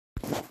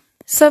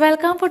So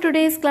welcome for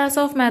today's class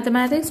of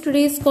mathematics.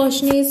 Today's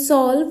question is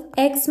solve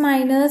x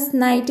minus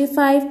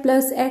 95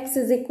 plus x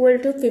is equal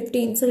to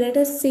 15. So let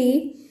us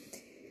see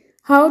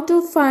how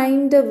to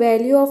find the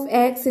value of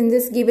x in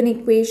this given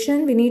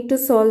equation. We need to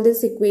solve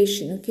this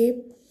equation.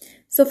 Okay.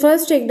 So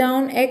first take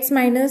down x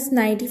minus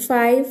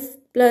 95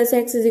 plus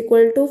x is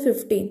equal to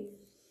 15.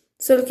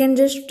 So we can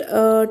just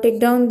take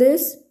down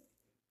this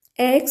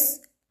x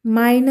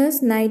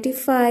minus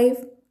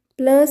 95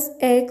 plus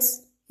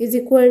x is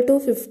equal to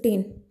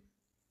 15.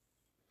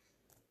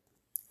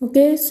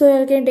 Okay,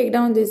 so I can take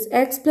down this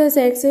x plus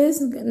x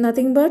is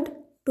nothing but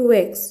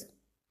 2x.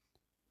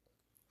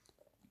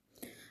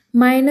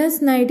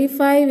 Minus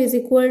 95 is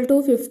equal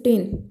to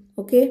 15.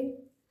 Okay.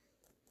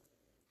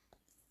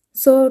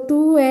 So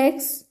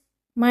 2x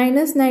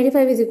minus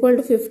 95 is equal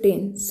to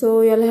 15.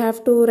 So you'll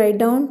have to write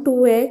down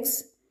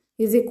 2x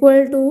is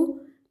equal to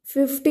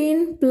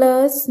 15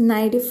 plus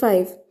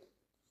 95.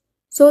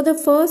 So the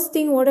first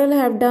thing what I'll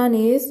have done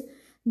is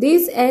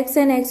this x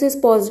and x is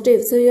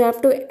positive, so you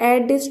have to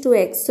add this to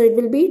x, so it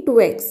will be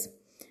 2x.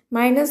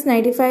 Minus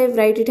 95,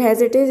 write it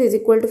as it is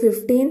equal to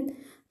 15.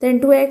 Then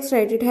 2x,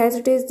 write it as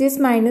it is. This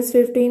minus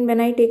 15, when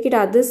I take it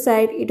other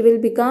side, it will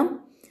become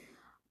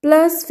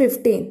plus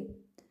 15.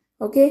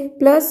 Okay,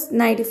 plus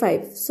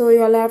 95. So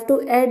you all have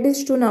to add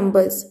these two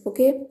numbers.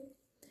 Okay,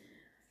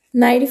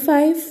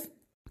 95.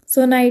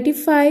 So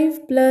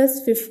 95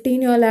 plus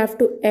 15 you all have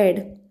to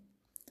add.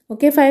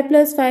 Okay, 5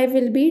 plus 5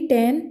 will be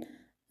 10.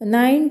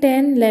 9,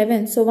 10,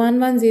 11. So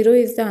 110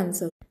 is the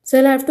answer. So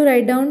I'll have to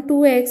write down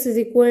 2x is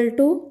equal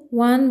to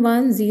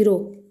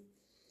 110.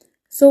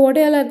 So what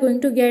you all are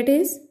going to get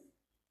is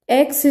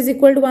x is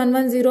equal to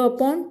 110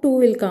 upon 2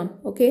 will come.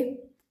 Okay.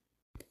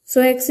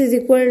 So x is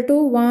equal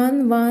to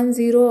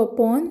 110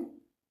 upon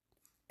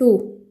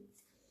 2.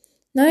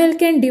 Now you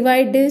can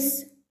divide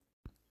this.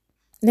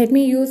 Let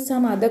me use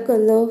some other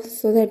color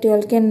so that you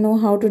all can know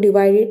how to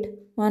divide it.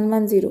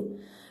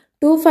 110.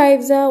 2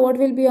 5s are, what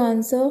will be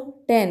answer?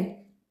 10.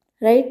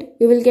 Right,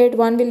 you will get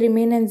 1 will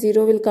remain and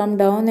 0 will come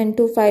down, and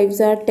 2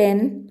 5s are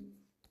 10.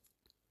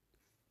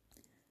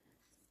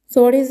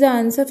 So what is the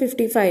answer?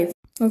 55.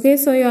 Okay,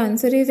 so your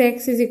answer is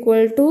x is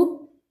equal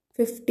to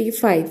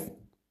 55.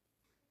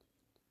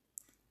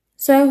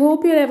 So I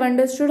hope you have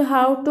understood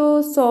how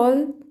to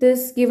solve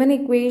this given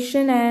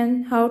equation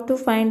and how to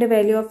find the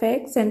value of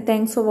x, and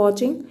thanks for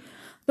watching.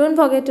 Don't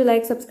forget to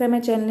like, subscribe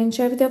my channel and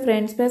share with your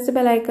friends. Press the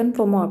bell icon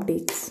for more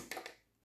updates.